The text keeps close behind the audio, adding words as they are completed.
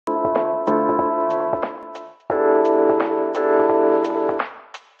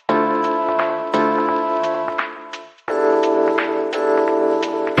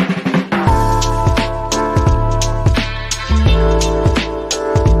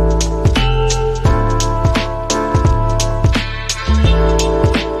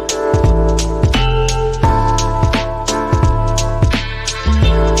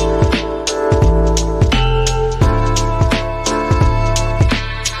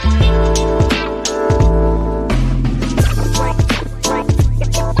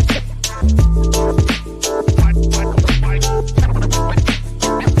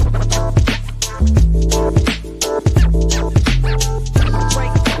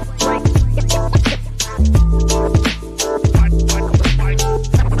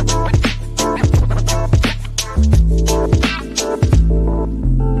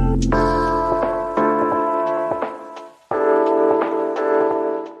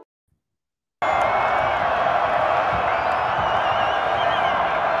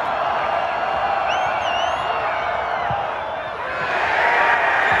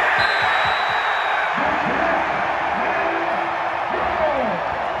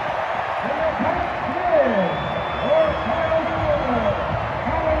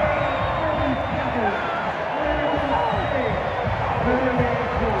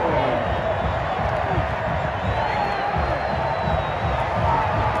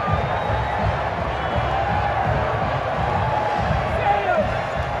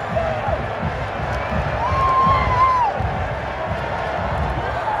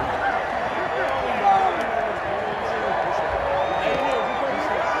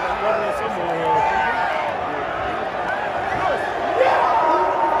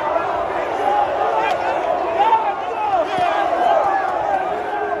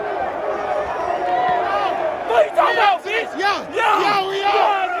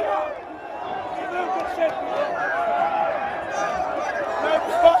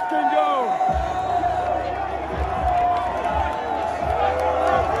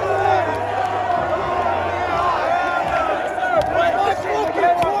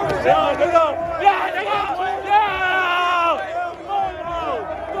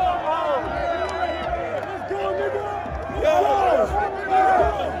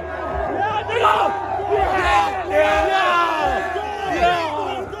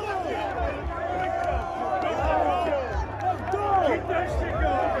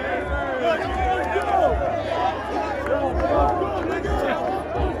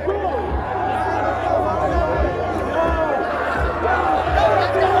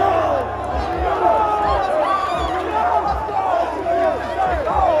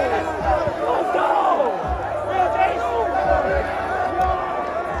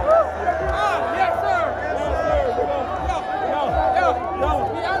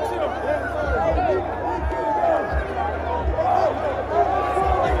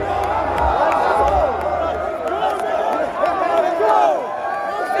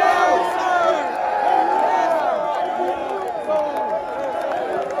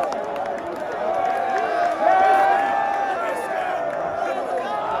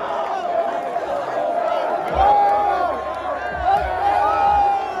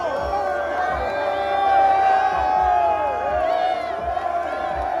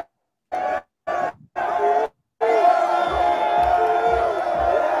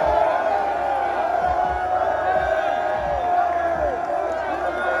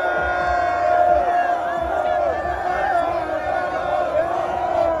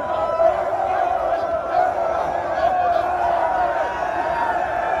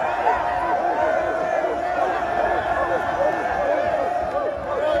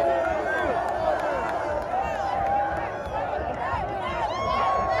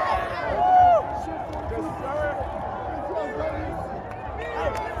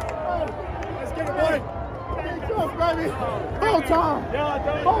Whole time.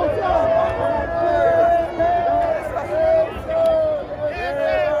 Whole time.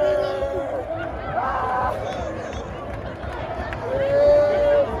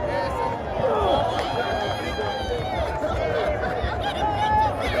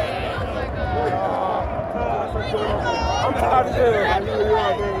 I'm tired of it. I know you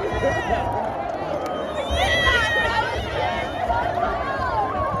are, baby.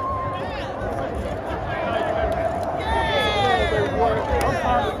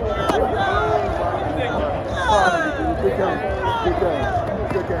 Good game. Good game.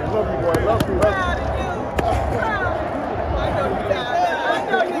 Good game. Love you, boy. Love you. Love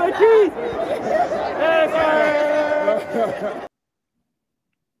you. Yes,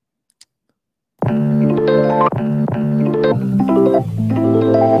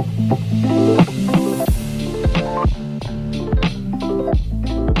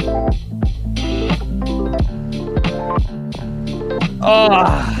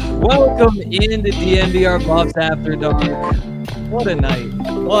 Welcome into DNVR Buffs After Dark. What a night.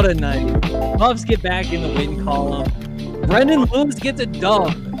 What a night. Buffs get back in the win column. Brendon Lewis gets a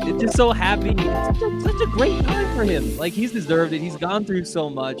dub. It's just so happy. It's such a great time for him. Like, he's deserved it. He's gone through so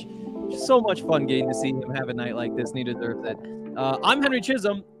much. Just so much fun getting to see him have a night like this, and he deserves it. I'm Henry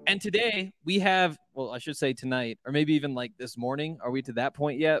Chisholm, and today we have, well, I should say tonight, or maybe even like this morning. Are we to that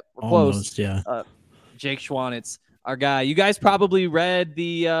point yet? We're Almost, close. Yeah. Jake Schwanitz, our guy. You guys probably read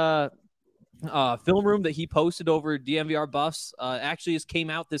the film room that he posted over DNVR Buffs. Actually just came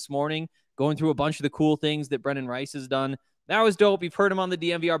out this morning, going through a bunch of the cool things that Brendan Rice has done. That was dope. You've heard him on the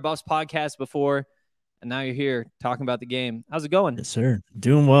DNVR Buffs podcast before, and now you're here talking about the game. How's it going? Yes, sir.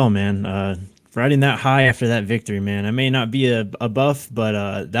 Doing well, man. Riding that high after that victory, man. I may not be a buff,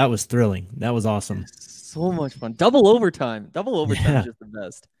 but that was thrilling. That was awesome. So much fun. Double overtime. Double overtime is just the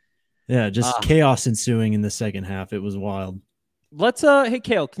best. Yeah, just chaos ensuing in the second half. It was wild. Let's hey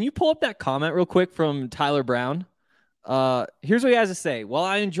Kale, can you pull up that comment real quick from Tyler Brown? Here's what he has to say. Well,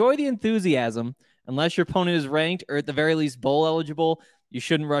 I enjoy the enthusiasm. Unless your opponent is ranked or at the very least bowl eligible, you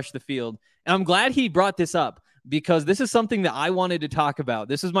shouldn't rush the field. And I'm glad he brought this up because this is something that I wanted to talk about.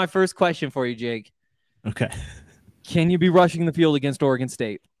 This is my first question for you, Jake. Okay. Can you be rushing the field against Oregon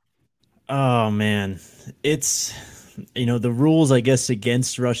State? Oh, man. It's, the rules, I guess,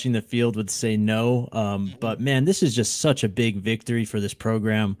 against rushing the field would say no. But, man, this is just such a big victory for this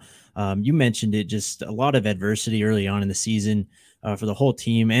program. You mentioned it, just a lot of adversity early on in the season for the whole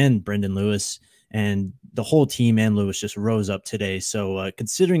team and Brendon Lewis. And the whole team and Lewis just rose up today. So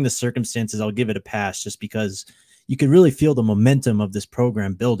considering the circumstances, I'll give it a pass just because you could really feel the momentum of this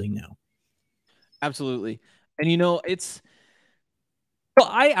program building now. Absolutely. And, it's – well,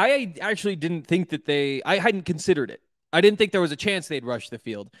 I actually didn't think that I hadn't considered it. I didn't think there was a chance they'd rush the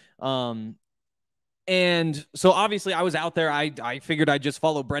field. And so obviously I was out there. I figured I'd just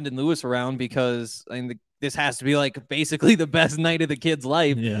follow Brendon Lewis around because this has to be like basically the best night of the kid's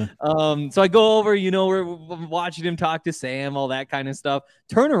life. Yeah. So I go over, we're watching him talk to Sam, all that kind of stuff,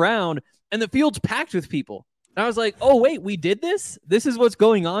 turn around and the field's packed with people. And I was like, oh wait, we did this? This is what's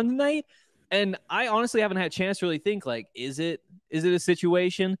going on tonight? And I honestly haven't had a chance to really think like, is it a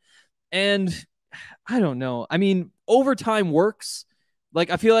situation? And I don't know. I mean, overtime works. Like,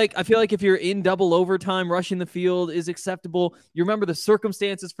 I feel like if you're in double overtime, rushing the field is acceptable. You remember the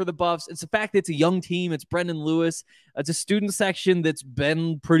circumstances for the Buffs. It's the fact that it's a young team. It's Brendon Lewis. It's a student section that's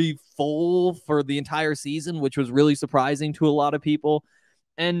been pretty full for the entire season, which was really surprising to a lot of people.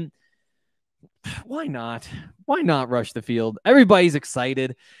 And why not? Why not rush the field? Everybody's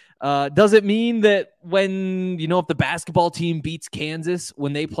excited. Does it mean that when, if the basketball team beats Kansas,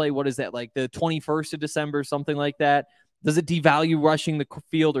 when they play, what is that, like the 21st of December, something like that? Does it devalue rushing the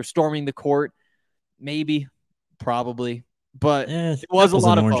field or storming the court? Maybe, probably, but it was a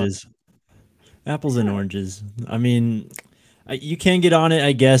lot of fun. Apples and oranges. I mean, you can get on it,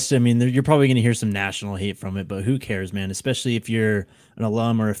 I guess. I mean, you're probably going to hear some national hate from it, but who cares, man? Especially if you're an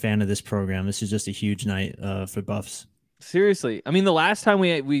alum or a fan of this program. This is just a huge night for Buffs. Seriously, I mean, the last time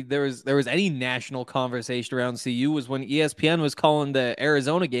there was any national conversation around CU was when ESPN was calling the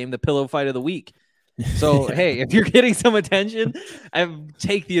Arizona game the pillow fight of the week. So, hey, if you're getting some attention,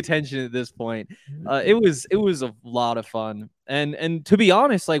 take the attention at this point. It was a lot of fun. And to be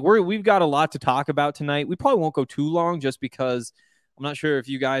honest, like we've got a lot to talk about tonight. We probably won't go too long just because I'm not sure if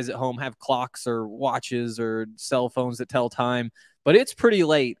you guys at home have clocks or watches or cell phones that tell time, but it's pretty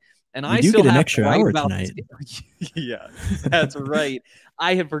late. And I still get an have extra hour tonight. Yeah, that's right.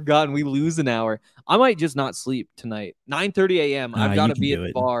 I had forgotten we lose an hour. I might just not sleep tonight. 9:30 a.m. I've got to be at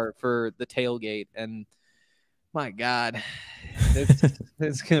the bar for the tailgate. And My God.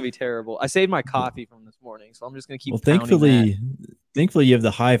 It's going to be terrible. I saved my coffee from this morning, so I'm just going to keep thankfully you have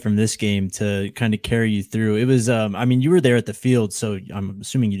the high from this game to kind of carry you through. It was, I mean, you were there at the field, so I'm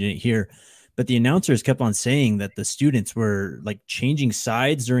assuming you didn't hear, but the announcers kept on saying that the students were like changing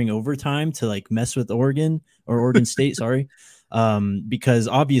sides during overtime to like mess with Oregon State, sorry. Because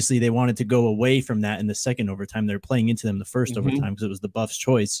obviously they wanted to go away from that in the second overtime. They're playing into them the first overtime because it was the Buffs'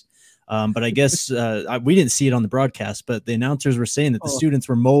 choice. But I guess we didn't see it on the broadcast, but the announcers were saying that the students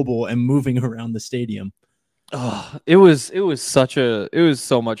were mobile and moving around the stadium. Oh, it was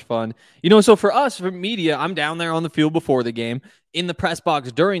so much fun. You know, so for us, for media, I'm down there on the field before the game, in the press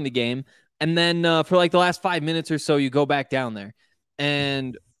box during the game, and then for like the last 5 minutes or so, you go back down there.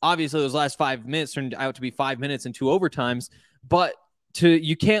 And obviously those last 5 minutes turned out to be 5 minutes and 2 overtimes, but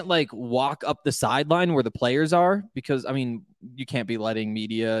you can't like walk up the sideline where the players are, because I mean, you can't be letting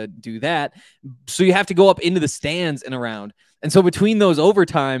media do that. So you have to go up into the stands and around. And so between those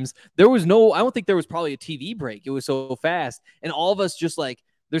overtimes, I don't think there was probably a TV break. It was so fast. And all of us just like,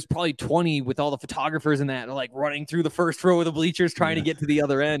 there's probably 20 with all the photographers and that, like running through the first row of the bleachers, trying to get to the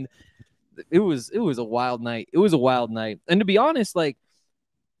other end. It was a wild night. It was a wild night. And to be honest, like,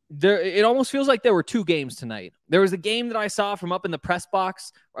 it almost feels like there were 2 games tonight. There was a game that I saw from up in the press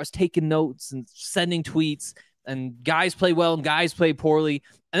box where I was taking notes and sending tweets, and guys play well and guys play poorly.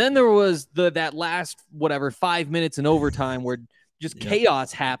 And then there was that last 5 minutes in overtime where just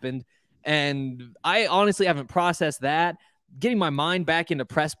chaos happened. And I honestly haven't processed that. Getting my mind back into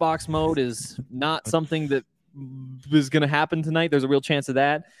press box mode is not something that is going to happen tonight. There's a real chance of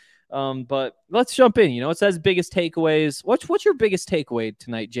that. But let's jump in. You know, it says biggest takeaways. What's your biggest takeaway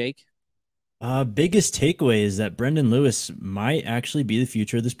tonight, Jake? Biggest takeaway is that Brendon Lewis might actually be the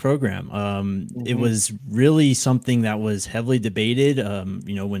future of this program. It was really something that was heavily debated.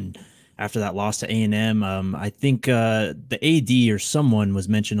 You know, when after that loss to A&M, I think the AD or someone was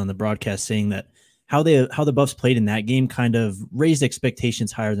mentioned on the broadcast saying that how the Buffs played in that game kind of raised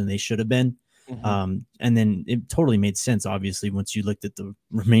expectations higher than they should have been. And then it totally made sense, obviously, once you looked at the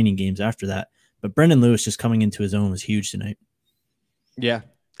remaining games after that. But Brendon Lewis just coming into his own was huge tonight. Yeah.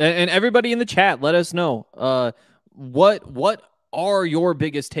 And everybody in the chat, let us know what are your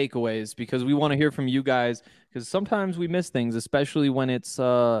biggest takeaways, because we want to hear from you guys, because sometimes we miss things, especially when it's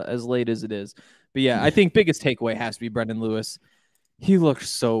as late as it is. But yeah, I think biggest takeaway has to be Brendon Lewis. He looked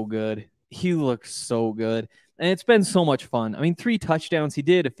so good. And it's been so much fun. I mean, 3 touchdowns he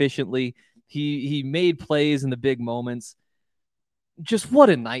did efficiently. He made plays in the big moments. Just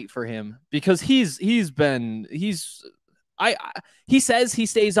what a night for him, because he says he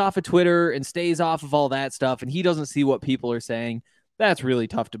stays off of Twitter and stays off of all that stuff, and he doesn't see what people are saying. That's really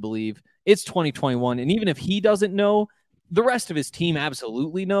tough to believe. It's 2021, and even if he doesn't know, the rest of his team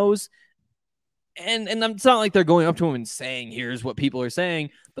absolutely knows. And it's not like they're going up to him and saying, here's what people are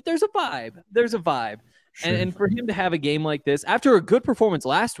saying, but there's a vibe. Sure. And for him to have a game like this after a good performance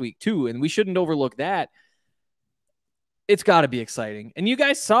last week too, and we shouldn't overlook that, it's got to be exciting. And you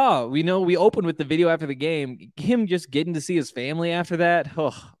guys saw, we opened with the video after the game, him just getting to see his family after that.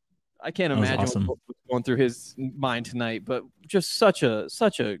 Oh, I can't imagine what was going through his mind tonight, but just such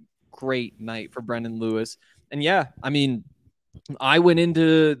a great night for Brendon Lewis. And yeah, I mean, I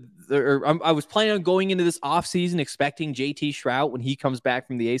was planning on going into this offseason expecting JT Shrout, when he comes back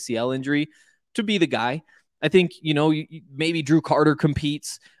from the ACL injury, to be the guy. I think, maybe Drew Carter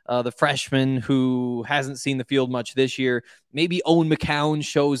competes, the freshman who hasn't seen the field much this year. Maybe Owen McCown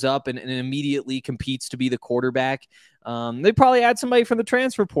shows up and immediately competes to be the quarterback. They probably add somebody from the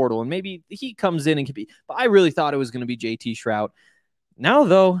transfer portal, and maybe he comes in and compete. But I really thought it was going to be JT Shrout. Now,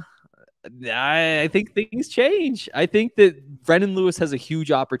 though, I think things change. I think that Brendon Lewis has a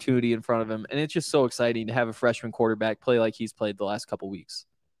huge opportunity in front of him, and it's just so exciting to have a freshman quarterback play like he's played the last couple weeks.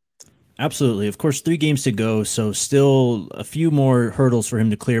 Absolutely. Of course, 3 games to go, so still a few more hurdles for him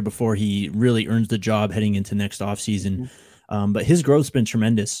to clear before he really earns the job heading into next offseason. But his growth's been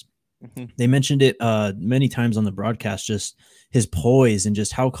tremendous. They mentioned it many times on the broadcast, just his poise and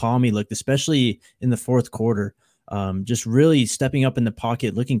just how calm he looked, especially in the fourth quarter. Just really stepping up in the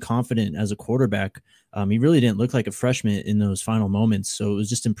pocket, looking confident as a quarterback. He really didn't look like a freshman in those final moments, so it was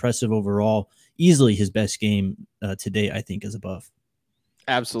just impressive overall. Easily his best game today, I think, as a Buff.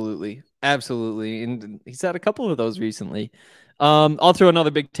 Absolutely. And he's had a couple of those recently. I'll throw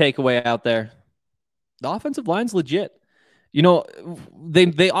another big takeaway out there. The offensive line's legit.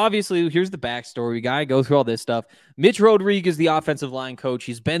 They obviously, here's the backstory. We gotta go through all this stuff. Mitch Rodriguez is the offensive line coach.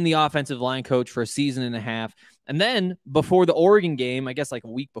 He's been the offensive line coach for a season and a half. And then before the Oregon game, I guess like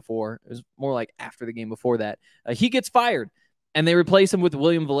a week before, it was more like after the game before that, he gets fired. And they replace him with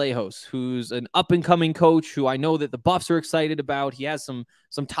William Vallejos, who's an up-and-coming coach who I know that the Buffs are excited about. He has some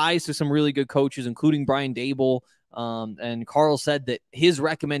ties to some really good coaches, including Brian Dable. And Carl said that his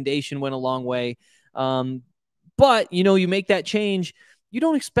recommendation went a long way. But, you make that change. You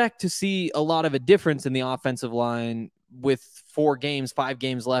don't expect to see a lot of a difference in the offensive line with 5 games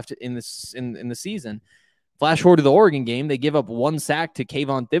left in the season. Flash forward to the Oregon game, they give up 1 sack to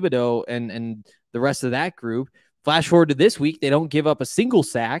Kayvon Thibodeau and the rest of that group. Flash forward to this week, they don't give up a single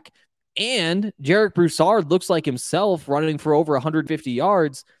sack, and Jarek Broussard looks like himself running for over 150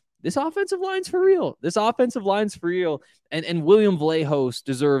 yards. This offensive line's for real. And William Vallejos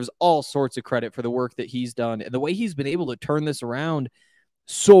deserves all sorts of credit for the work that he's done and the way he's been able to turn this around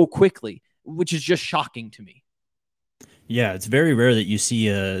so quickly, which is just shocking to me. Yeah, it's very rare that you see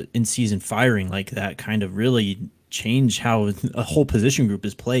a in-season firing like that kind of really change how a whole position group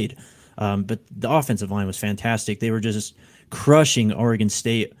is played. But the offensive line was fantastic. They were just crushing Oregon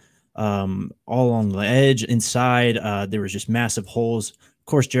State all along the edge, inside. There was just massive holes. Of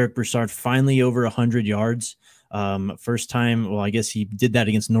course, Jarek Broussard finally over 100 yards. First time, well, I guess he did that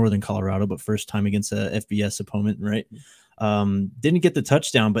against Northern Colorado, but first time against a FBS opponent, right? Didn't get the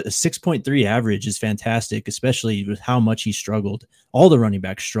touchdown, but a 6.3 average is fantastic, especially with how much he struggled. All the running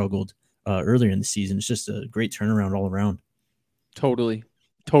backs struggled earlier in the season. It's just a great turnaround all around. Totally.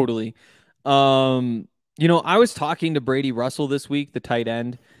 I was talking to Brady Russell this week, the tight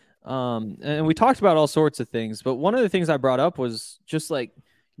end, and we talked about all sorts of things. But one of the things I brought up was just like,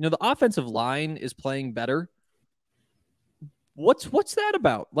 the offensive line is playing better. What's that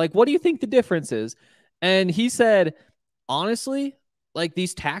about? Like, what do you think the difference is? And he said, honestly, like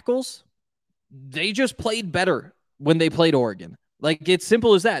these tackles, they just played better when they played Oregon. Like, it's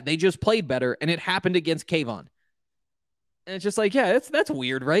simple as that. They just played better, and it happened against Kayvon. And it's just like, yeah, that's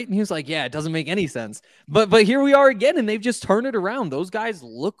weird, right? And he was like, yeah, it doesn't make any sense. But here we are again, and they've just turned it around. Those guys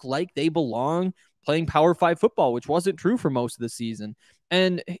look like they belong playing Power 5 football, which wasn't true for most of the season.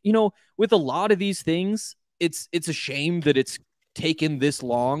 And, with a lot of these things, it's a shame that it's taken this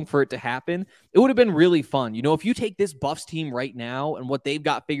long for it to happen. It would have been really fun. If you take this Buffs team right now and what they've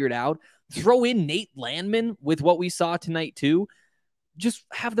got figured out, throw in Nate Landman with what we saw tonight too, just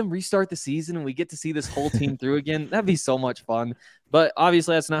have them restart the season and we get to see this whole team through again. That'd be so much fun. But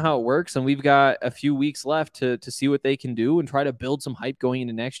obviously that's not how it works. And we've got a few weeks left to see what they can do and try to build some hype going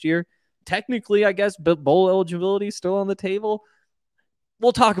into next year. Technically, I guess, bowl eligibility is still on the table.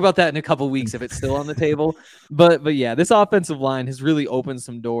 We'll talk about that in a couple of weeks if it's still on the table. But yeah, this offensive line has really opened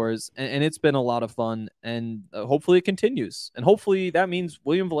some doors, and it's been a lot of fun. And hopefully it continues. And hopefully that means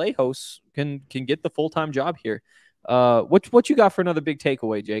William Vallejos can get the full-time job here. What you got for another big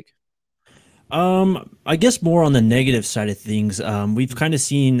takeaway, Jake? I guess more on the negative side of things. We've kind of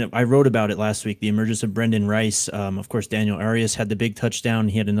seen, I wrote about it last week, the emergence of Brendon Rice. Of course, Daniel Arias had the big touchdown.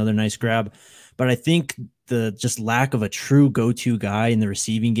 He had another nice grab. But I think the just lack of a true go-to guy in the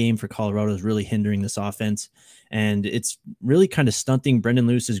receiving game for Colorado is really hindering this offense. And it's really kind of stunting Brendan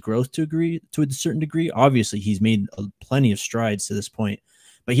Lewis's growth to a certain degree. Obviously, he's made plenty of strides to this point,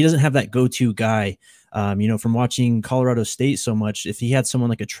 but he doesn't have that go-to guy. From watching Colorado State so much, if he had someone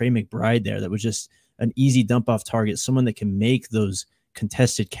like a Trey McBride there that was just an easy dump-off target, someone that can make those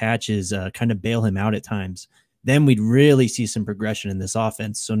contested catches, kind of bail him out at times, then we'd really see some progression in this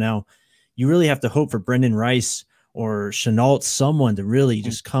offense. So now you really have to hope for Brendon Rice or Chenault, someone to really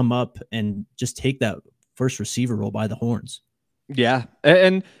just come up and just take that first receiver role by the horns. Yeah.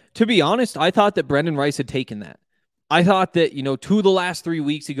 And to be honest, I thought that Brendon Rice had taken that. I thought that, 2 of the last 3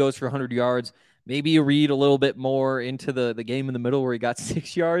 weeks he goes for 100 yards. Maybe you read a little bit more into the game in the middle where he got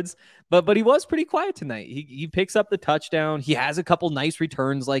 6 yards, but he was pretty quiet tonight. He picks up the touchdown. He has a couple nice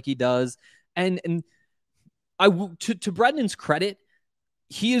returns like he does. And to Brendon's credit,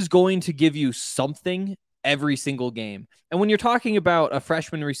 he is going to give you something every single game. And when you're talking about a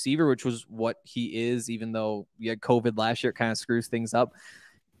freshman receiver, which was what he is, even though we had COVID last year, it kind of screws things up.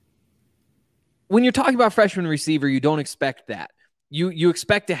 When you're talking about freshman receiver, you don't expect that. You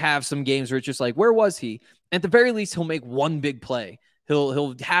expect to have some games where it's just like, where was he? At the very least, he'll make one big play.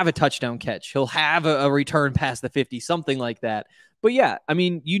 He'll have a touchdown catch. He'll have a return past the 50, something like that. But yeah, I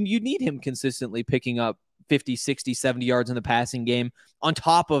mean, you need him consistently picking up 50, 60, 70 yards in the passing game on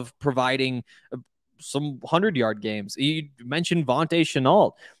top of providing some 100-yard games. You mentioned Vontae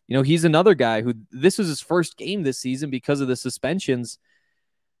Chenault. He's another guy who this was his first game this season because of the suspensions.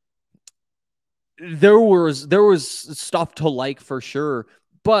 There was stuff to like for sure,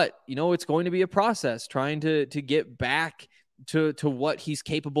 but it's going to be a process trying to get back to what he's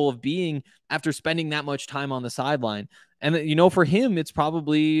capable of being after spending that much time on the sideline. And for him, it's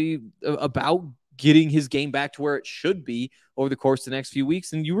probably about getting his game back to where it should be over the course of the next few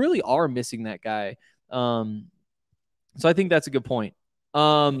weeks, and you really are missing that guy. So I think that's a good point.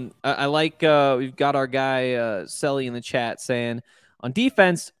 I like we've got our guy Selly in the chat saying on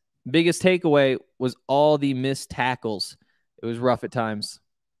defense, biggest takeaway was all the missed tackles. It was rough at times.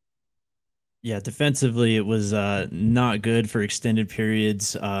 Yeah, defensively, it was not good for extended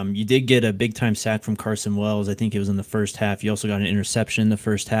periods. You did get a big-time sack from Carson Wells. I think it was in the first half. You also got an interception in the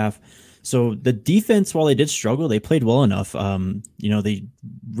first half. So the defense, while they did struggle, they played well enough. They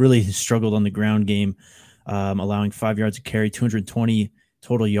really struggled on the ground game, allowing 5 yards of carry, 220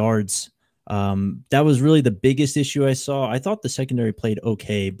 total yards. That was really the biggest issue I saw. I thought the secondary played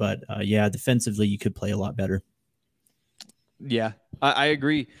okay, but defensively, you could play a lot better. Yeah, I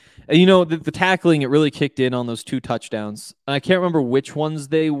agree. The tackling, it really kicked in on those 2 touchdowns. I can't remember which ones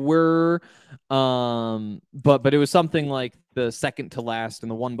they were, but it was something like the second to last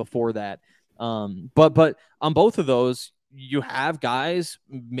and the one before that. But on both of those, you have guys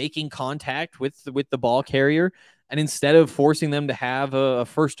making contact with the ball carrier, and instead of forcing them to have a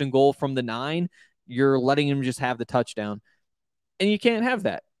first and goal from the 9, you're letting them just have the touchdown. And you can't have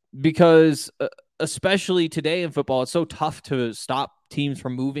that because especially today in football, it's so tough to stop teams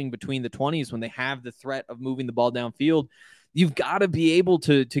from moving between the 20s when they have the threat of moving the ball downfield. You've got to be able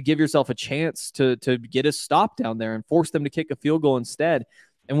to give yourself a chance to get a stop down there and force them to kick a field goal instead.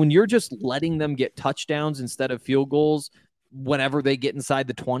 And when you're just letting them get touchdowns instead of field goals whenever they get inside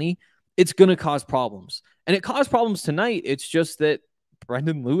the 20, it's going to cause problems. And it caused problems tonight. It's just that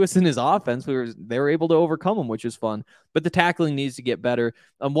Brendon Lewis and his offense, they were able to overcome them, which is fun. But the tackling needs to get better.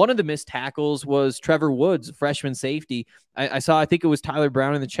 One of the missed tackles was Trevor Woods, freshman safety. I think it was Tyler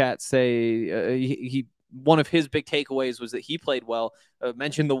Brown in the chat say one of his big takeaways was that he played well.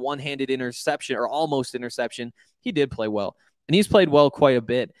 Mentioned the one-handed interception or almost interception. He did play well, and he's played well quite a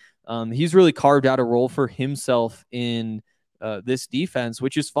bit. He's really carved out a role for himself in this defense,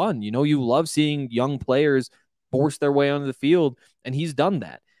 which is fun. You love seeing young players force their way onto the field, and he's done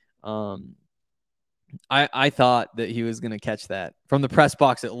that. I thought that he was going to catch that. From the press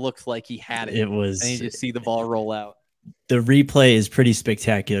box, it looked like he had it. It was. And you just see the ball roll out. The replay is pretty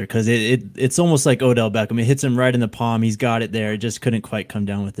spectacular because it's almost like Odell Beckham. It hits him right in the palm. He's got it there. It just couldn't quite come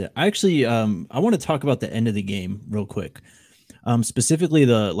down with it. Actually, I want to talk about the end of the game real quick. Specifically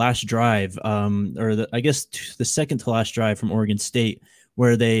the last drive, the second to last drive from Oregon State,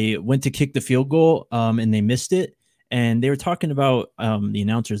 where they went to kick the field goal and they missed it. And they were talking about the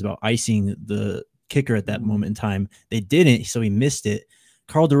announcers about icing the kicker at that moment in time. They didn't, so he missed it.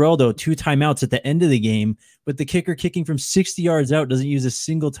 Carl Durrell, 2 timeouts at the end of the game, but the kicker kicking from 60 yards out doesn't use a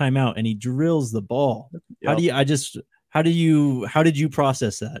single timeout, and he drills the ball. Yep. How did you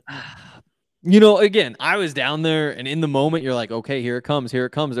process that? Again, I was down there, and in the moment, you're like, okay, here it comes.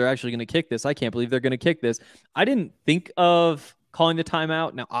 They're actually going to kick this. I can't believe they're going to kick this. I didn't think of calling the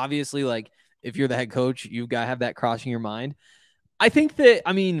timeout. Now, obviously, like, if you're the head coach, you've got to have that crossing your mind. I think that,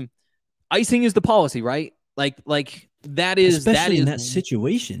 icing is the policy, right? Like that is especially in that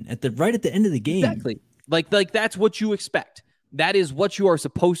situation right at the end of the game. Exactly. Like that's what you expect. That is what you are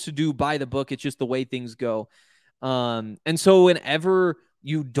supposed to do by the book. It's just the way things go. And so whenever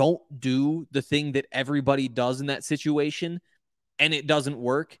you don't do the thing that everybody does in that situation and it doesn't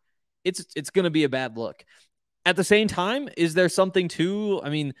work, it's going to be a bad look. At the same time, is there something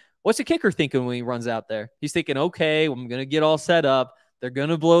to, what's a kicker thinking when he runs out there? He's thinking, okay, I'm going to get all set up. They're going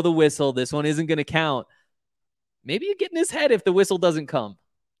to blow the whistle. This one isn't going to count. Maybe you get in his head if the whistle doesn't come.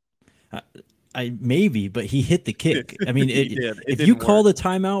 Maybe, but he hit the kick. If you call the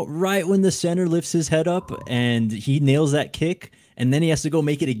timeout right when the center lifts his head up and he nails that kick, and then he has to go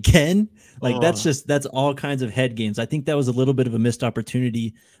make it again, that's all kinds of head games. I think that was a little bit of a missed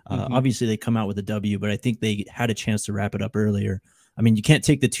opportunity. Obviously, they come out with a W, but I think they had a chance to wrap it up earlier. You can't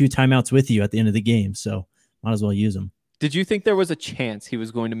take the 2 timeouts with you at the end of the game, so might as well use them. Did you think there was a chance he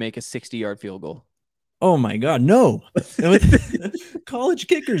was going to make a 60-yard field goal? Oh my God, no. College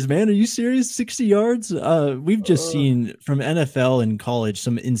kickers, man. Are you serious? 60 yards? We've just seen from NFL and college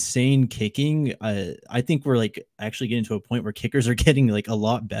some insane kicking. I think we're actually getting to a point where kickers are getting a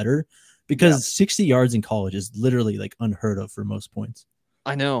lot better because 60 yards in college is literally unheard of for most points.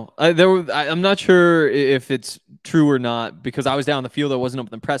 I know. I'm not sure if it's true or not because I was down the field. I wasn't up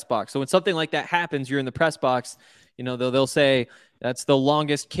in the press box. So when something like that happens, you're in the press box, they'll say that's the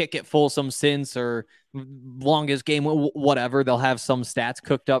longest kick at Folsom since, or longest game, whatever. They'll have some stats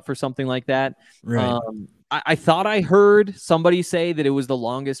cooked up for something like that. Right. I thought I heard somebody say that it was the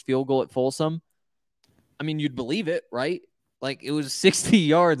longest field goal at Folsom. You'd believe it, right? It was 60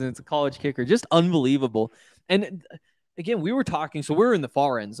 yards and it's a college kicker. Just unbelievable. And again, we were talking, so we were in the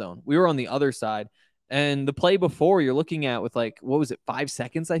far end zone. We were on the other side. And the play before you're looking at with like, what was it, 5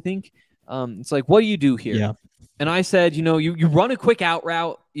 seconds, I think? It's like, what do you do here? Yeah. And I said, you run a quick out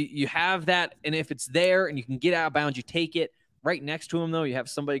route. You have that. And if it's there and you can get out of bounds, you take it. Right next to him, though, you have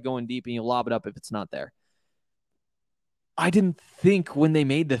somebody going deep and you lob it up if it's not there. I didn't think when they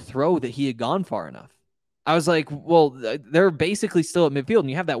made the throw that he had gone far enough. I was like, well, they're basically still at midfield, and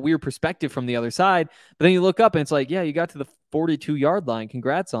you have that weird perspective from the other side. But then you look up, and it's like, yeah, you got to the 42-yard line.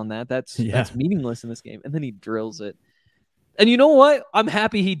 Congrats on that. That's meaningless in this game. And then he drills it. And you know what? I'm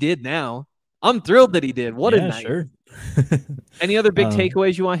happy he did now. I'm thrilled that he did. What a night. Sure. Any other big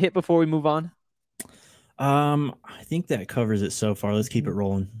takeaways you want to hit before we move on? I think that covers it so far. Let's keep it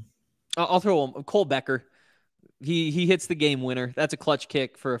rolling. I'll throw him. Cole Becker. He hits the game winner. That's a clutch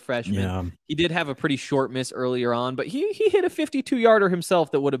kick for a freshman. Yeah. He did have a pretty short miss earlier on, but he hit a 52-yarder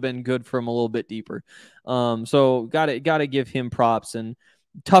himself that would have been good for him a little bit deeper. So gotta give him props. And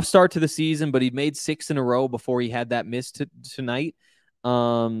tough start to the season, but he made 6 in a row before he had that miss tonight.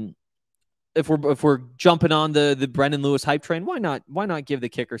 If we're jumping on the Brendon Lewis hype train, why not give the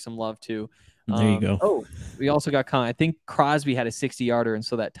kicker some love too? There you go. Oh, we also got I think Crosby had a 60-yarder, and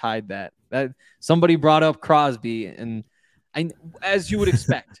so that tied that. That somebody brought up Crosby, and as you would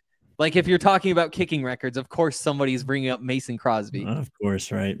expect, like if you're talking about kicking records, of course somebody's bringing up Mason Crosby. Of course,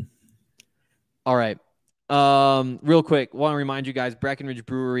 right. All right. Real quick, want to remind you guys, Breckenridge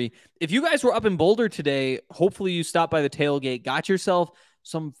Brewery. If you guys were up in Boulder today, hopefully you stopped by the tailgate, got yourself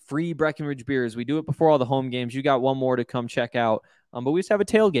some free Breckenridge beers. We do it before all the home games. You got one more to come check out. But we just have a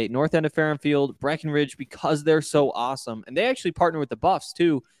tailgate, north end of Farron Field, Breckenridge, because they're so awesome. And they actually partner with the Buffs,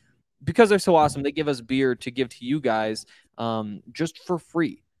 too. Because they're so awesome, they give us beer to give to you guys just for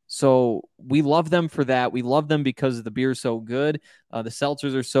free. So we love them for that. We love them because the beer's so good. The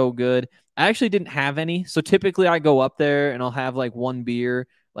seltzers are so good. I actually didn't have any. So typically I go up there and I'll have like one beer,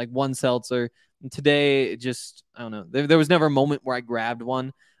 like one seltzer. And today, just, I don't know. There was never a moment where I grabbed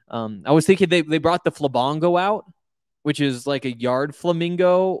one. I was thinking they brought the Flabongo out, which is like a yard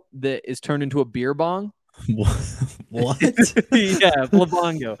flamingo that is turned into a beer bong. What? Yeah,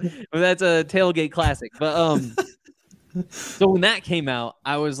 Flabongo. Well, that's a tailgate classic. But so when that came out,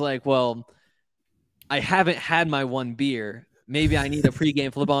 I was like, well, I haven't had my one beer. Maybe I need a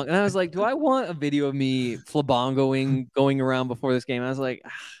pregame Flabongo. And I was like, do I want a video of me Flabongoing going around before this game? I was like,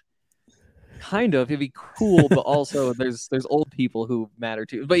 kind of. It'd be cool, but also there's old people who matter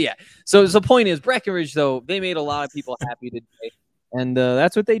too. But yeah, so the point is, Breckenridge, though, they made a lot of people happy today. And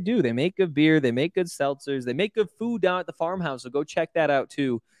that's what they do. They make good beer. They make good seltzers. They make good food down at the farmhouse. So go check that out,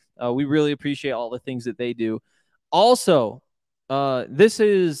 too. We really appreciate all the things that they do. Also, this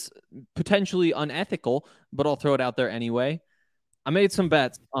is potentially unethical, but I'll throw it out there anyway. I made some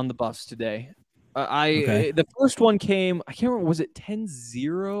bets on the Buffs today. The first one came, I can't remember, was it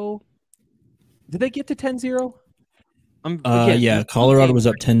 10-0? Did they get to 10-0? Yeah, Colorado was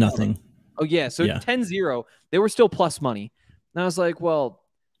up 10-0. Oh, yeah. So 10-0, they were still plus money. And I was like, well,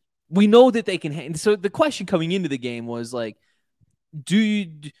 we know that they can hang. So the question coming into the game was like,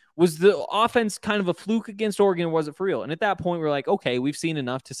 was the offense kind of a fluke against Oregon, or was it for real? And at that point, we're like, okay, we've seen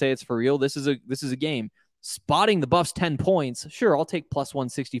enough to say it's for real. This is a game. Spotting the Buffs 10 points, sure, I'll take plus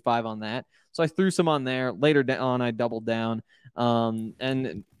 165 on that. So I threw some on there. Later on, I doubled down.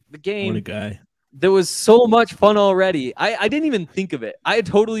 And the game, what a guy. There was so much fun already. I didn't even think of it. I had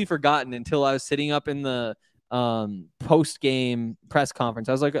totally forgotten until I was sitting up in the post-game press conference.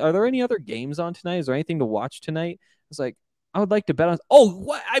 I was like, are there any other games on tonight? Is there anything to watch tonight? I was like, I would like to bet on. Oh,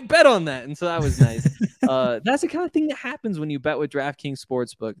 what? I bet on that. And so that was nice. That's the kind of thing that happens when you bet with DraftKings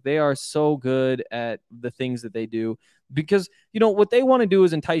Sportsbook. They are so good at the things that they do because, what they want to do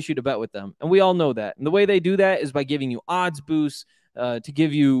is entice you to bet with them. And we all know that. And the way they do that is by giving you odds boosts, to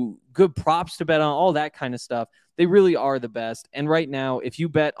give you good props to bet on, all that kind of stuff. They really are the best. And right now, if you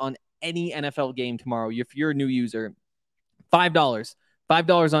bet on any NFL game tomorrow, if you're a new user,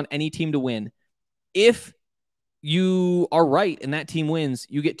 $5 on any team to win. If you are right and that team wins,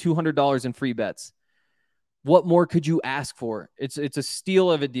 you get $200 in free bets. What more could you ask for? It's a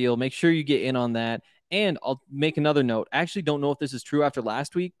steal of a deal. Make sure you get in on that. And I'll make another note. I actually don't know if this is true after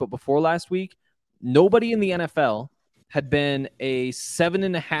last week, but before last week, nobody in the NFL had been a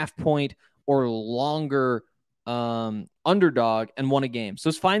 7.5 point or longer underdog and won a game.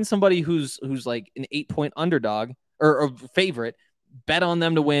 So find somebody who's like an 8-point underdog or favorite, bet on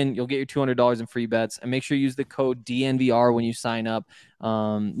them to win. You'll get your $200 in free bets, and make sure you use the code DNVR when you sign up.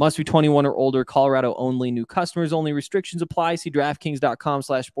 Must be 21 or older, Colorado only, new customers only, restrictions apply. See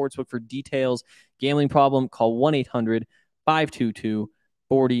DraftKings.com/sportsbook for details. Gambling problem, call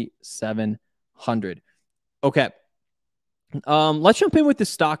 1-800-522-4700. Okay. Let's jump in with the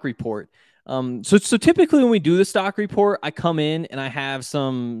stock report. So typically when we do the stock report, I come in and I have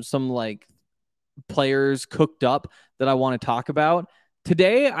some like players cooked up that I want to talk about.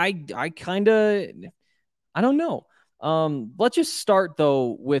 Today, I don't know. Let's just start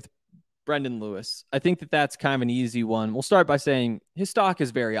though with Brendon Lewis. I think that's kind of an easy one. We'll start by saying his stock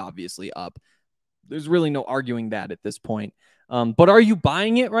is very obviously up. There's really no arguing that at this point. But are you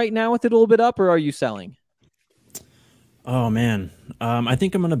buying it right now with it a little bit up, or are you selling? Oh man, I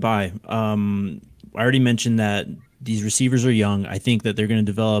think I'm gonna buy. I already mentioned that these receivers are young. I think that they're going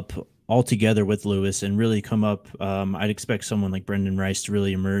to develop all together with Lewis and really come up. I'd expect someone like Brendan Rice to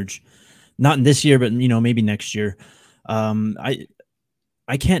really emerge, not in this year, but maybe next year.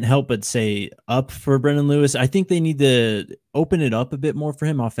 I can't help but say up for Brendan Lewis. I think they need to open it up a bit more for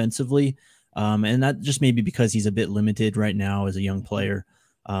him offensively. And that just maybe because he's a bit limited right now as a young player.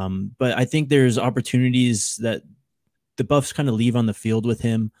 But I think there's opportunities that the Buffs kind of leave on the field with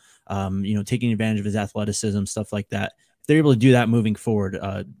him, taking advantage of his athleticism, stuff like that. If they're able to do that moving forward,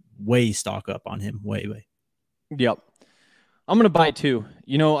 way stock up on him. Way. Yep. I'm going to buy too.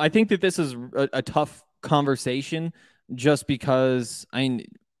 I think that this is a tough conversation just because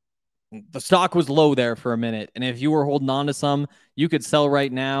the stock was low there for a minute. And if you were holding on to some, you could sell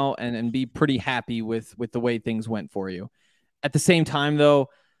right now and be pretty happy with the way things went for you. At the same time, though,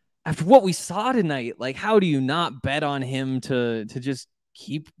 after what we saw tonight, like, how do you not bet on him to just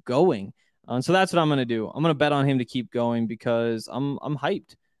keep going? So that's what I'm going to do. I'm going to bet on him to keep going because I'm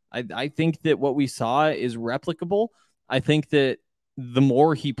hyped. I think that what we saw is replicable. I think that the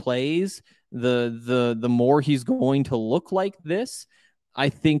more he plays, the more he's going to look like this. I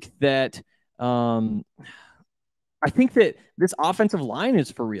think that this offensive line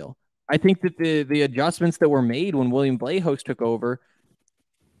is for real. I think that the adjustments that were made when William Blahos took over,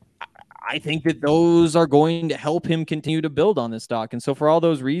 I think that those are going to help him continue to build on this stock. And so for all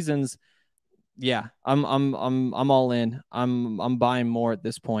those reasons, yeah, I'm all in. I'm buying more at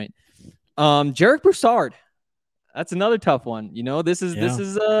this point. Jarek Broussard, that's another tough one. This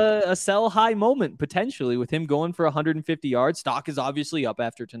is a sell high moment potentially with him going for 150 yards. Stock is obviously up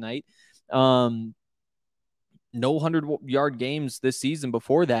after tonight. No 100-yard games this season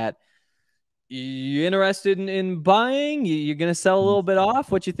before that. You interested in buying? You're going to sell a little bit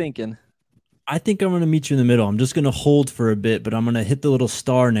off? What you thinking? I think I'm going to meet you in the middle. I'm just going to hold for a bit, but I'm going to hit the little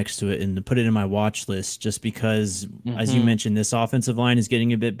star next to it and put it in my watch list just because, as you mentioned, this offensive line is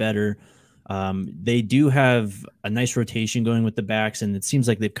getting a bit better. They do have a nice rotation going with the backs, and it seems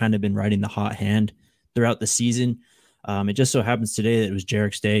like they've kind of been riding the hot hand throughout the season. It just so happens today that it was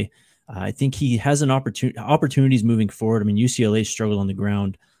Jarek's day. I think he has an opportunities moving forward. I mean, UCLA struggled on the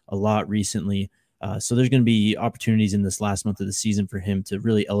ground a lot recently. So there's going to be opportunities in this last month of the season for him to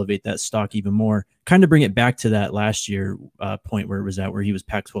really elevate that stock even more, kind of bring it back to that last year point where it was at, where he was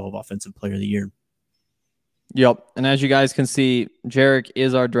Pac-12 Offensive Player of the Year. Yep. And as you guys can see, Jarek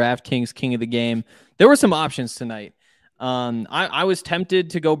is our DraftKings king of the game. There were some options tonight. I was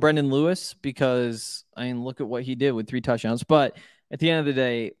tempted to go Brendon Lewis because, look at what he did with 3 touchdowns. But at the end of the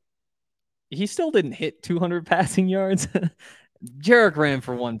day, he still didn't hit 200 passing yards. Jarek ran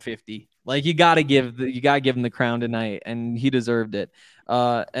for 150. Like, you gotta give him the crown tonight, and he deserved it.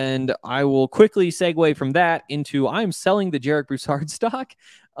 And I will quickly segue from that into I'm selling the Jarek Broussard stock.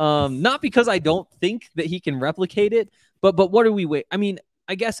 Not because I don't think that he can replicate it, but what are we wait?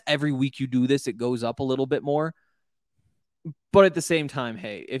 I guess every week you do this, it goes up a little bit more. But at the same time,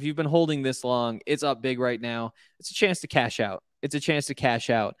 hey, if you've been holding this long, it's up big right now. It's a chance to cash out.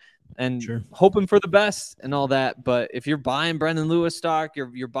 And sure, hoping for the best and all that. But if you're buying Brendon Lewis stock,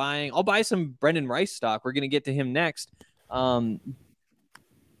 you're buying. I'll buy some Brendan Rice stock. We're gonna get to him next. Got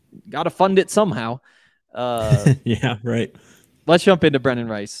to fund it somehow. Yeah, right. Let's jump into Brendan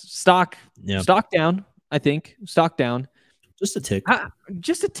Rice stock. Yeah. Stock down. I think stock down. Just a tick.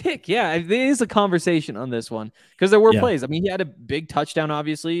 Just a tick. Yeah, there is a conversation on this one because there were plays. He had a big touchdown.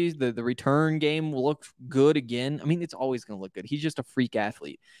 Obviously, the return game looked good again. It's always gonna look good. He's just a freak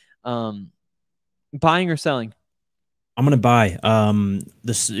athlete. Buying or selling? I'm gonna buy.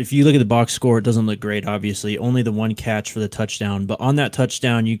 If you look at the box score, it doesn't look great. Obviously, only the 1 catch for the touchdown. But on that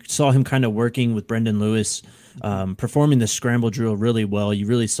touchdown, you saw him kind of working with Brendon Lewis, performing the scramble drill really well. You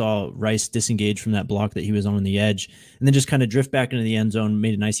really saw Rice disengage from that block that he was on the edge, and then just kind of drift back into the end zone.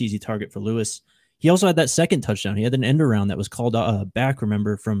 Made a nice, easy target for Lewis. He also had that second touchdown. He had an end around that was called back.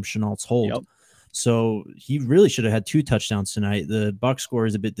 Remember, from Chenault's hold. Yep. So he really should have had 2 touchdowns tonight. The box score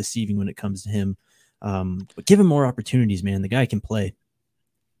is a bit deceiving when it comes to him. But give him more opportunities, man. The guy can play.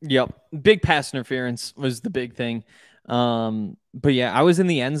 Yep. Big pass interference was the big thing. But yeah, I was in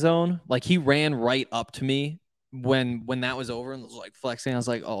the end zone. Like, he ran right up to me when that was over and was like flexing, I was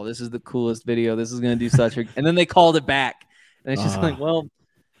like, oh, this is the coolest video. This is gonna do such a. And then they called it back, and it's just like, well,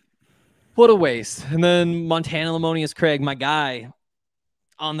 what a waste. And then Montana Lamonius Craig, my guy,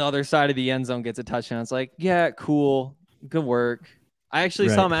 on the other side of the end zone gets a touchdown. It's like, yeah, cool, good work. I actually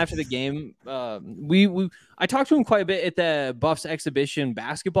saw him after the game. I talked to him quite a bit at the Buffs exhibition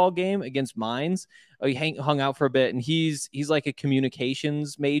basketball game against Mines. He hung out for a bit, and he's like a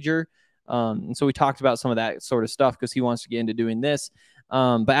communications major. And so we talked about some of that sort of stuff because he wants to get into doing this.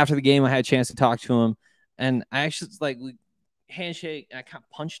 But after the game, I had a chance to talk to him, and I actually we handshake, and I kind of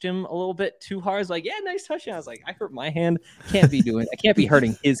punched him a little bit too hard. I was like, yeah, nice touchdown. I was like, I hurt my hand. I can't be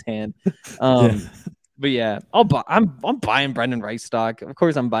hurting his hand. But yeah, I'm buying Brendon Wright stock. Of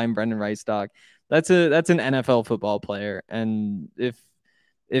course, I'm buying Brendon Wright stock. That's an NFL football player, and if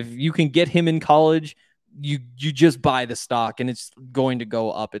you can get him in college, you just buy the stock, and it's going to go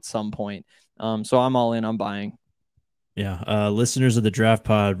up at some point. So I'm all in. I'm buying. Yeah, listeners of the Draft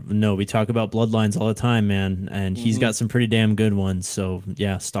Pod know we talk about bloodlines all the time, man, and he's got some pretty damn good ones. So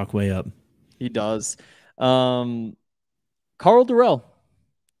yeah, stock way up. He does. Carl Durrell,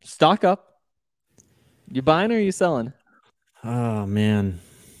 stock up. You buying or are you selling? Oh man,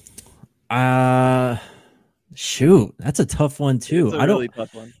 shoot, that's a tough one too. It's a really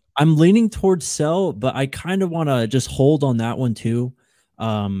tough one. I'm leaning towards sell, but I kind of want to just hold on that one too.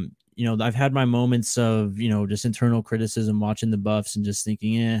 You know, I've had my moments of, you know, just internal criticism watching the Buffs and just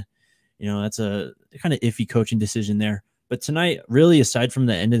thinking, you know, that's a kind of iffy coaching decision there. But tonight, really, aside from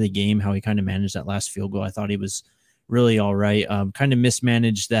the end of the game, how he kind of managed that last field goal, I thought he was really all right. Kind of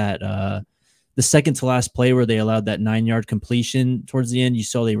mismanaged that the second to last play where they allowed that 9-yard completion towards the end. You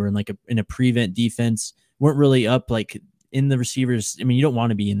saw they were in a prevent defense, weren't really up in the receivers. I mean, you don't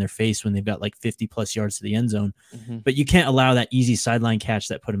want to be in their face when they've got 50+ yards to the end zone, but you can't allow that easy sideline catch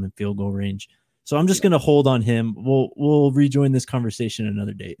that put him in field goal range. So I'm just going to hold on him. We'll rejoin this conversation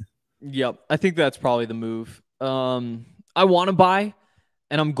another date. Yep. I think that's probably the move. I want to buy,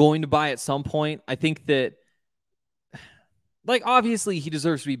 and I'm going to buy at some point. I think that obviously he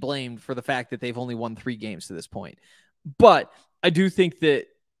deserves to be blamed for the fact that they've only won 3 games to this point. But I do think that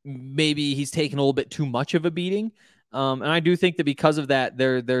maybe he's taken a little bit too much of a beating. And I do think that because of that,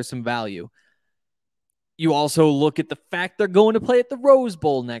 there's some value. You also look at the fact they're going to play at the Rose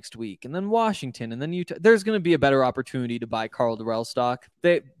Bowl next week, and then Washington, and then Utah. There's going to be a better opportunity to buy Carl Durrell stock.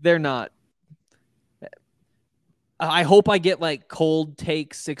 They're not. I hope I get cold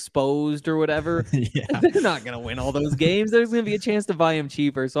takes exposed or whatever. Yeah. They're not going to win all those games. There's going to be a chance to buy him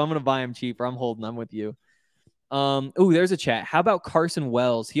cheaper, so I'm going to buy him cheaper. I'm with you. There's a chat. How about Carson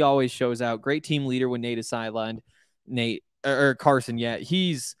Wells? He always shows out. Great team leader when Nate is sidelined. Carson, yeah,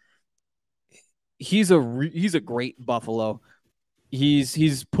 he's a great Buffalo.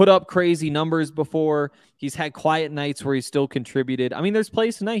 He's put up crazy numbers before. He's had quiet nights where he's still contributed. I mean, there's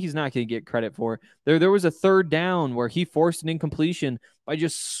plays tonight he's not going to get credit for. There was a 3rd down where he forced an incompletion by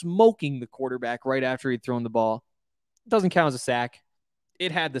just smoking the quarterback right after he'd thrown the ball. It doesn't count as a sack.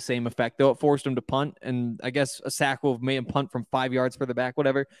 It had the same effect, though. It forced him to punt, and I guess a sack will have made him punt from 5 yards further back,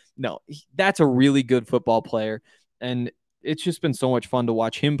 whatever. No, that's a really good football player, and it's just been so much fun to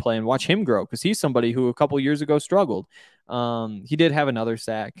watch him play and watch him grow because he's somebody who a couple years ago struggled. He did have another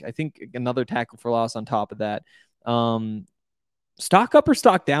sack. I think another tackle for loss on top of that. Stock up or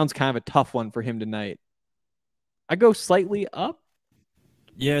stock down is kind of a tough one for him tonight. I go slightly up.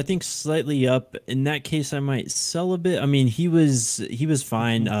 Yeah, I think slightly up. In that case, I might sell a bit. I mean, he was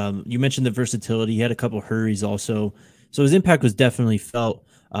fine. You mentioned the versatility. He had a couple hurries also. So his impact was definitely felt.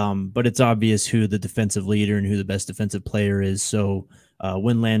 But it's obvious who the defensive leader and who the best defensive player is. So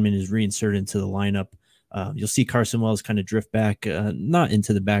when Landman is reinserted into the lineup, you'll see Carson Wells kind of drift back, not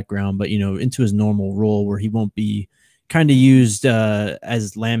into the background, but, into his normal role where he won't be kind of used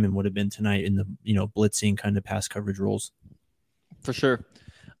as Landman would have been tonight in the, blitzing kind of pass coverage roles. For sure.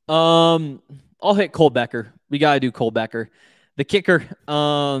 I'll hit Cole Becker. We got to do Cole Becker. The kicker,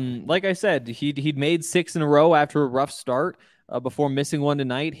 like I said, he'd made 6 in a row after a rough start. Before missing one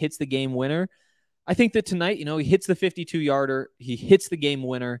tonight, hits the game winner. I think that tonight, he hits the 52-yarder. He hits the game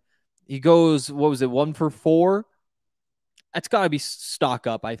winner. He goes, 1 for 4? That's got to be stock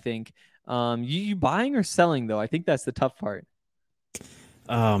up, I think. You buying or selling, though? I think that's the tough part.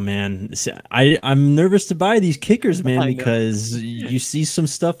 Oh, man. I'm nervous to buy these kickers, man, because you see some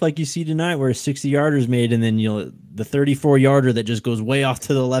stuff like you see tonight where a 60-yarder is made, and then the 34-yarder that just goes way off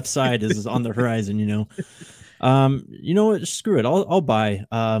to the left side is on the horizon, You know what? Screw it. I'll buy.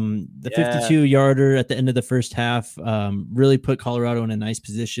 The 52-yarder at the end of the first half really put Colorado in a nice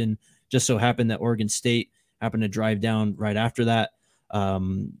position. Just so happened that Oregon State happened to drive down right after that.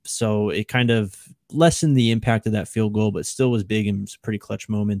 So it kind of lessened the impact of that field goal, but still was big in some pretty clutch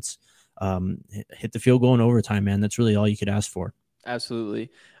moments. Hit the field goal in overtime, man. That's really all you could ask for.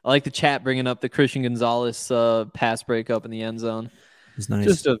 Absolutely. I like the chat bringing up the Christian Gonzalez pass breakup in the end zone. It's nice.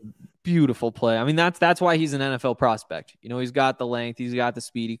 Just a beautiful play. I mean, that's why he's an NFL prospect. You know, he's got the length, he's got the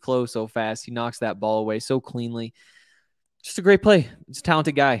speed, he closes so fast, he knocks that ball away so cleanly. Just a great play. It's a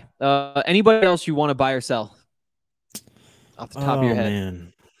talented guy. Anybody else you want to buy or sell off the top of your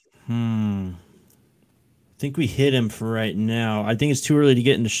head? Man. I think we hit him for right now. I think it's too early to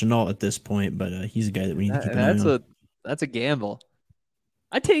get into Chenault at this point, but he's a guy that we need to keep an eye on. That's a gamble.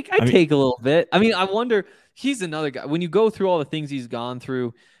 I take a little bit. I mean, I wonder, he's another guy. When you go through all the things he's gone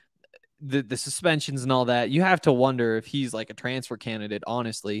through, the suspensions and all that, you have to wonder if he's like a transfer candidate,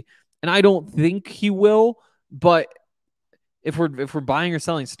 honestly. And I don't think he will, but if we're buying or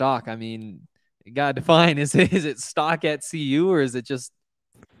selling stock, I mean, you gotta define, is it stock at CU or is it just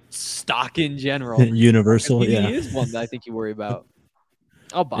stock in general? Universal, yeah. He is one that I think you worry about.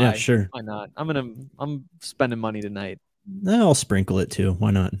 I'll buy. Yeah, sure. Why not? I'm spending money tonight. I'll sprinkle it too.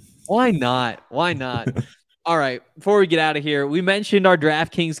 Why not? Why not? All right. Before we get out of here, we mentioned our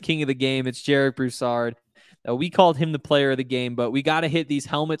DraftKings king of the game. It's Jarek Broussard. We called him the player of the game, but we got to hit these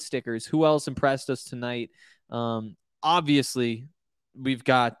helmet stickers. Who else impressed us tonight? Obviously, we've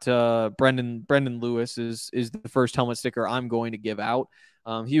got Brendon Lewis is the first helmet sticker I'm going to give out.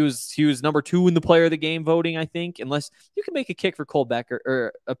 He was number 2 in the player of the game voting, I think, unless you can make a kick for Cole Becker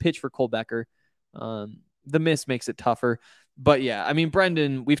or a pitch for Cole Becker. The miss makes it tougher. But yeah, I mean,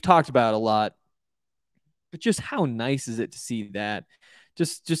 Brendon, we've talked about it a lot, but just how nice is it to see that?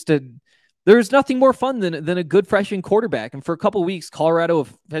 There's nothing more fun than a good freshman quarterback. And for a couple of weeks, Colorado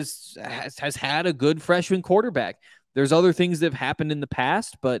has had a good freshman quarterback. There's other things that have happened in the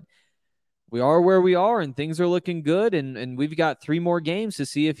past, but we are where we are and things are looking good. And we've got 3 more games to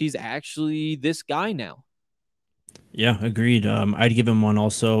see if he's actually this guy now. Yeah, agreed. I'd give him one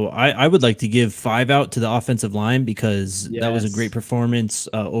also. I would like to give 5 out to the offensive line because that was a great performance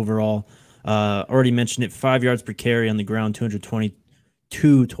overall. Already mentioned it, 5 yards per carry on the ground,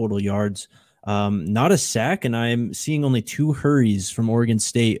 222 total yards. Not a sack, and I'm seeing only 2 hurries from Oregon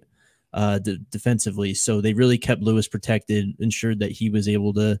State defensively. So they really kept Lewis protected, ensured that he was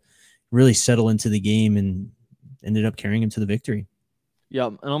able to really settle into the game and ended up carrying him to the victory. Yeah,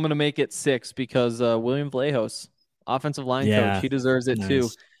 and I'm going to make it 6 because William Vlahos, offensive line coach, he deserves it too.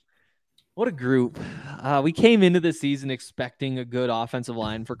 What a group. We came into the season expecting a good offensive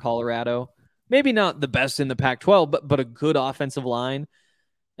line for Colorado. Maybe not the best in the Pac-12, but a good offensive line.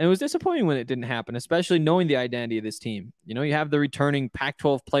 And it was disappointing when it didn't happen, especially knowing the identity of this team. You know, you have the returning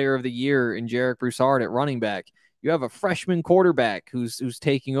Pac-12 player of the year in Jarek Broussard at running back. You have a freshman quarterback who's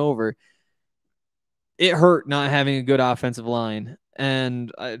taking over. It hurt not having a good offensive line.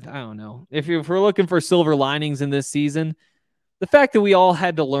 And I don't know. If we're looking for silver linings in this season, the fact that we all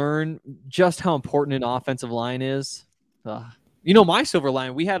had to learn just how important an offensive line is. You know, my silver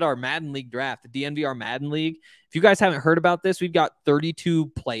lining, we had our Madden League draft, the DNVR Madden League. If you guys haven't heard about this, we've got 32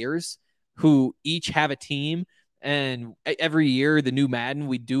 players who each have a team. And every year, the new Madden,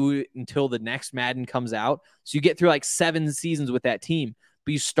 we do it until the next Madden comes out. So you get through like 7 seasons with that team.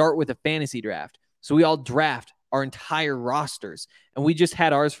 But you start with a fantasy draft. So we all draft our entire rosters. And we just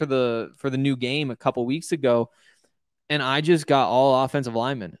had ours for the new game a couple weeks ago. And I just got all offensive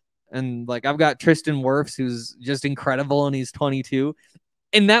linemen. And like I've got Tristan Wirfs, who's just incredible, and he's 22.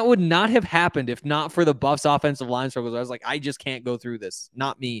 And that would not have happened if not for the Buffs offensive line struggles. I was like, I just can't go through this.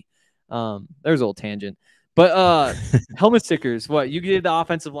 Not me. There's a little tangent. But helmet stickers, what? You did the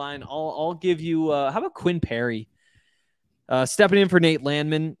offensive line. I'll give you how about Quinn Perry? Stepping in for Nate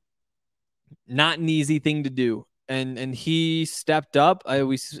Landman. Not an easy thing to do. And he stepped up.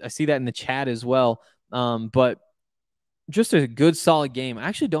 I see that in the chat as well. But just a good, solid game. I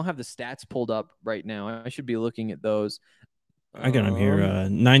actually don't have the stats pulled up right now. I should be looking at those. I got him here.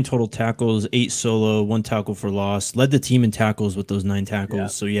 9 total tackles, 8 solo, 1 tackle for loss. Led the team in tackles with those 9 tackles. Yeah.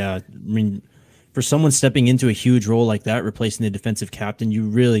 So, yeah, I mean, for someone stepping into a huge role like that, replacing the defensive captain, you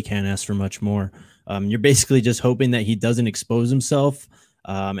really can't ask for much more. You're basically just hoping that he doesn't expose himself,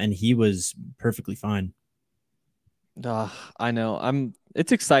 and he was perfectly fine. I know.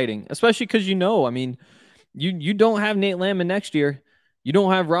 It's exciting, especially because, I mean, you don't have Nate Landman next year. You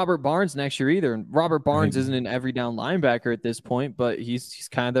don't have Robert Barnes next year either. And Robert Barnes isn't an every down linebacker at this point, but he's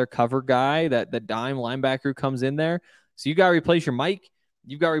kind of their cover guy, that dime linebacker who comes in there. So you got to replace your Mike.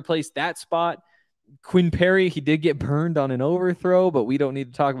 You've got to replace that spot. Quinn Perry, he did get burned on an overthrow, but we don't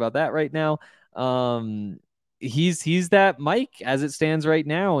need to talk about that right now. he's that Mike as it stands right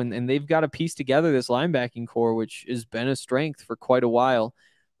now, and they've got to piece together this linebacking core, which has been a strength for quite a while.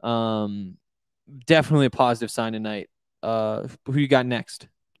 Definitely a positive sign tonight. Who you got next?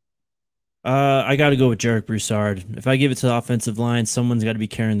 I got to go with Jarek Broussard. If I give it to the offensive line, someone's got to be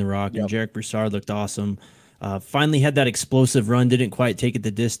carrying the rock, and Jarek Broussard looked awesome. Finally had that explosive run, didn't quite take it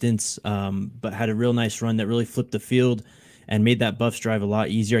the distance, but had a real nice run that really flipped the field and made that Buffs drive a lot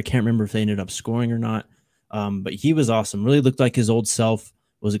easier. I can't remember if they ended up scoring or not, but he was awesome. Really looked like his old self,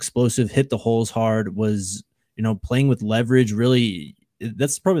 was explosive, hit the holes hard, was, playing with leverage. Really,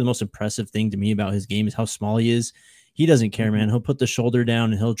 that's probably the most impressive thing to me about his game is how small he is. He doesn't care, man. He'll put the shoulder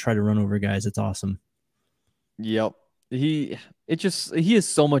down and he'll try to run over guys. It's awesome. Yep. He is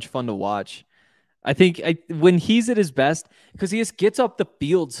so much fun to watch. I think when he's at his best, because he just gets up the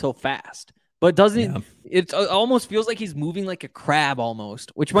field so fast, but doesn't it almost feels like he's moving like a crab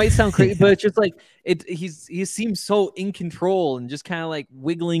almost, which might sound crazy, but it's just like he seems so in control and just kind of like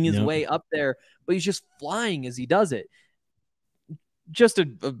wiggling his way up there, but he's just flying as he does it. Just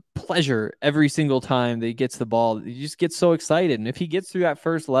a pleasure every single time that he gets the ball. You just get so excited. And if he gets through that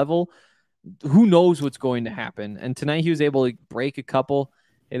first level, who knows what's going to happen. And tonight he was able to break a couple.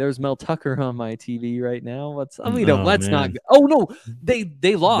 Hey, there's Mel Tucker on my TV right now. Let's not. Oh no, they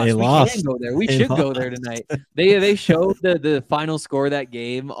lost. They lost. Can go there. We should go there tonight. They showed the final score of that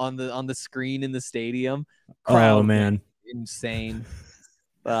game on the screen in the stadium. Crowd, oh man, insane.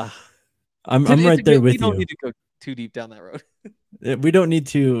 I'm right there with you. We don't need to go too deep down that road. We don't need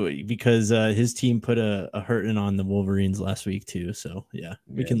to because his team put a hurting on the Wolverines last week too. So yeah,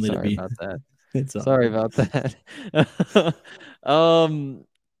 we can let it be. About that. Sorry about that.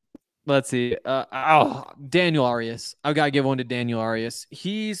 Let's see. Daniel Arias. I've got to give one to Daniel Arias.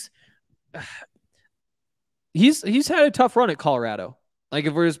 He's had a tough run at Colorado. Like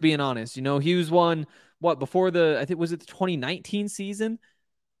if we're just being honest, he was one before I think was it the 2019 season.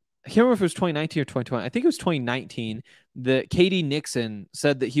 I can't remember if it was 2019 or 2020. I think it was 2019 that KD Nixon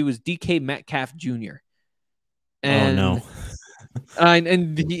said that he was DK Metcalf Jr. And, oh, no. I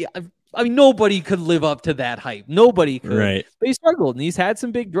mean, nobody could live up to that hype. Nobody could. Right. But he struggled, and he's had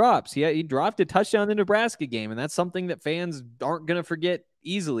some big drops. He dropped a touchdown in the Nebraska game, and that's something that fans aren't going to forget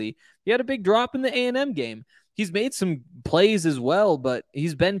easily. He had a big drop in the A&M game. He's made some plays as well, but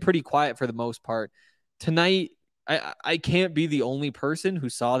he's been pretty quiet for the most part. Tonight, I can't be the only person who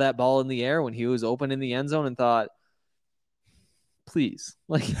saw that ball in the air when he was open in the end zone and thought, please,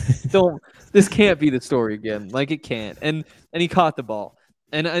 this can't be the story again. Like it can't. And he caught the ball.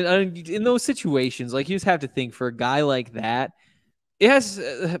 And in those situations, like you just have to think for a guy like that, it has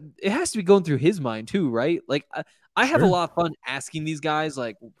to be going through his mind too, right? Like I have a lot of fun asking these guys,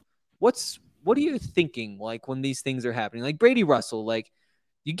 like, what are you thinking? Like when these things are happening, like Brady Russell, like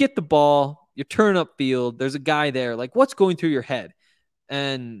you get the ball, you turn up field, there's a guy there, like what's going through your head?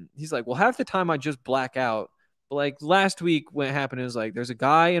 And he's like, well, half the time I just black out. But like last week when it happened, it was like, there's a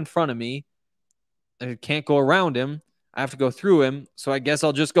guy in front of me. I can't go around him. I have to go through him. So I guess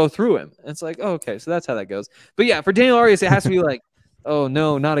I'll just go through him. And it's like, oh, okay. So that's how that goes. But yeah, for Daniel Arias, it has to be like, oh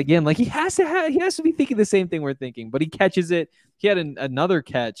no, not again. Like he has to be thinking the same thing we're thinking, but he catches it. He had another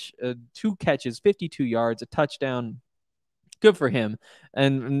catch, 2 catches, 52 yards, a touchdown. Good for him.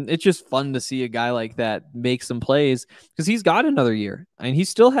 And it's just fun to see a guy like that make some plays because he's got another year and he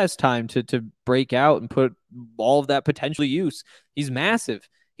still has time to break out and put all of that potential use. He's massive.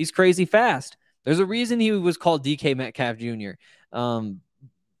 He's crazy fast. There's a reason he was called DK Metcalf Jr. Well,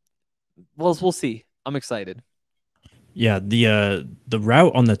 we'll see. I'm excited. Yeah, the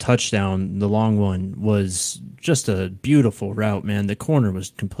route on the touchdown, the long one, was just a beautiful route, man. The corner was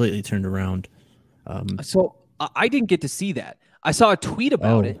completely turned around. So I didn't get to see that. I saw a tweet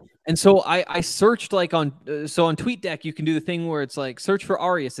about it. And so I searched like on TweetDeck, you can do the thing where it's like search for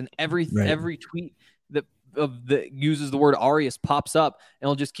Arias and every tweet that uses the word Arias pops up and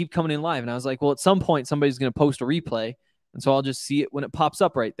it'll just keep coming in live. And I was like, well, at some point somebody's going to post a replay. And so I'll just see it when it pops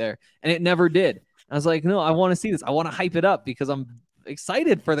up right there. And it never did. I was like, no, I want to see this. I want to hype it up because I'm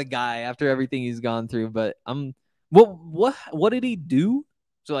excited for the guy after everything he's gone through. But what did he do?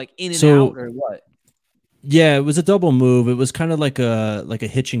 So like in and out or what? Yeah, it was a double move. It was kind of like a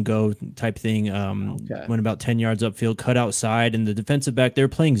hitch and go type thing. Went about 10 yards upfield, cut outside, and the defensive back, they were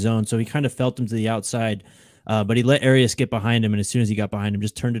playing zone, so he kind of felt him to the outside. But he let Arias get behind him, and as soon as he got behind him,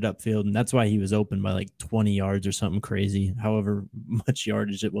 just turned it upfield, and that's why he was open by like 20 yards or something crazy, however much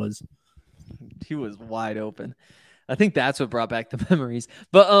yardage it was. He was wide open. I think that's what brought back the memories.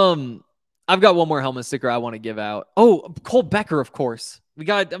 But I've got one more helmet sticker I want to give out. Oh, Cole Becker, of course. We've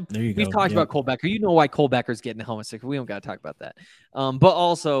talked about Cole Becker. You know why Cole Becker's getting a helmet sticker. We don't got to talk about that. But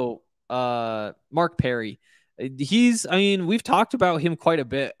also Mark Perry. I mean, we've talked about him quite a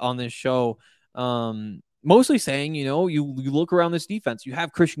bit on this show. Mostly saying, you look around this defense, you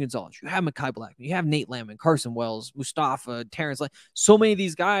have Christian Gonzalez, you have Mekhi Blackman, you have Nate Lamb, Carson Wells, Mustafa, Terrence, like so many of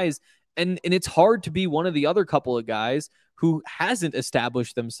these guys. And it's hard to be one of the other couple of guys who hasn't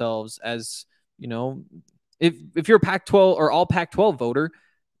established themselves as, if you're a Pac-12 or all Pac-12 voter,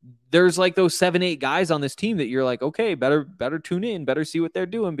 there's like those 7-8 guys on this team that you're like, okay, better tune in, better see what they're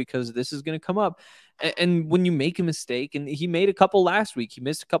doing because this is going to come up. And when you make a mistake, and he made a couple last week, he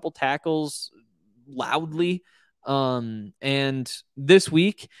missed a couple tackles loudly. And this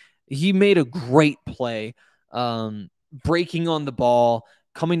week he made a great play, breaking on the ball,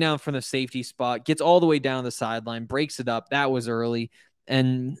 coming down from the safety spot, gets all the way down the sideline, breaks it up. That was early.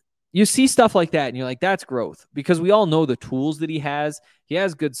 And you see stuff like that and you're like, that's growth, because we all know the tools that he has. He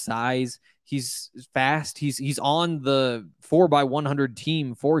has good size. He's fast. He's on the 4x100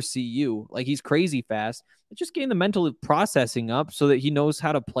 team for CU. Like, he's crazy fast. It's just getting the mental processing up so that he knows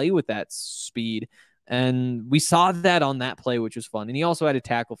how to play with that speed. And we saw that on that play, which was fun. And he also had a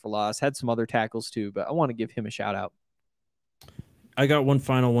tackle for loss, had some other tackles too, but I want to give him a shout out. I got one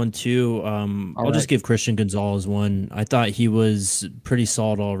final one too. I'll just give Christian Gonzalez one. I thought he was pretty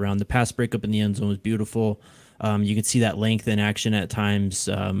solid all around. The pass breakup in the end zone was beautiful. You can see that length in action at times,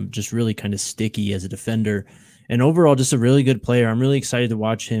 just really kind of sticky as a defender. And overall, just a really good player. I'm really excited to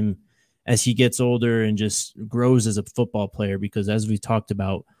watch him as he gets older and just grows as a football player, because as we talked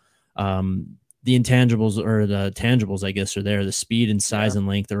about, the intangibles, or the tangibles, I guess, are there. The speed and size and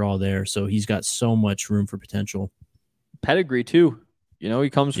length are all there. So he's got so much room for potential. Pedigree too. He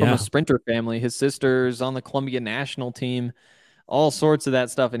comes from a sprinter family. His sister's on the Columbia national team, all sorts of that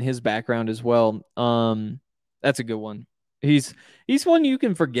stuff in his background as well. That's a good one. He's one you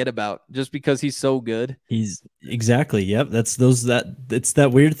can forget about just because he's so good. He's exactly. Yep. It's that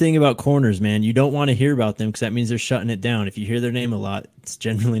weird thing about corners, man. You don't want to hear about them because that means they're shutting it down. If you hear their name a lot, it's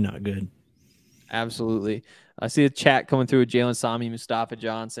generally not good. Absolutely. I see a chat coming through with Jalen Sami, Mustafa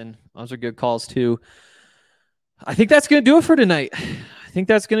Johnson. Those are good calls too. I think that's going to do it for tonight. I think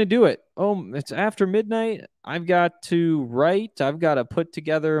that's going to do it. Oh, it's after midnight. I've got to write. I've got to put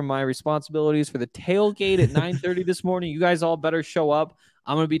together my responsibilities for the tailgate at 9:30 this morning. You guys all better show up.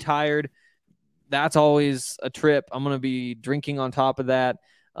 I'm going to be tired. That's always a trip. I'm going to be drinking on top of that.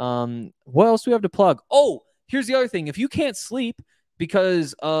 What else do we have to plug? Oh, here's the other thing. If you can't sleep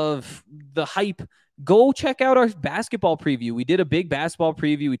because of the hype, go check out our basketball preview. We did a big basketball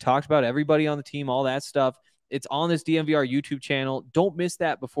preview. We talked about everybody on the team, all that stuff. It's on this DNVR YouTube channel. Don't miss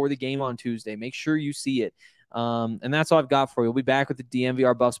that before the game on Tuesday. Make sure you see it. And that's all I've got for you. We'll be back with the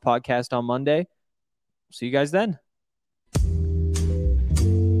DNVR Buffs podcast on Monday. See you guys then.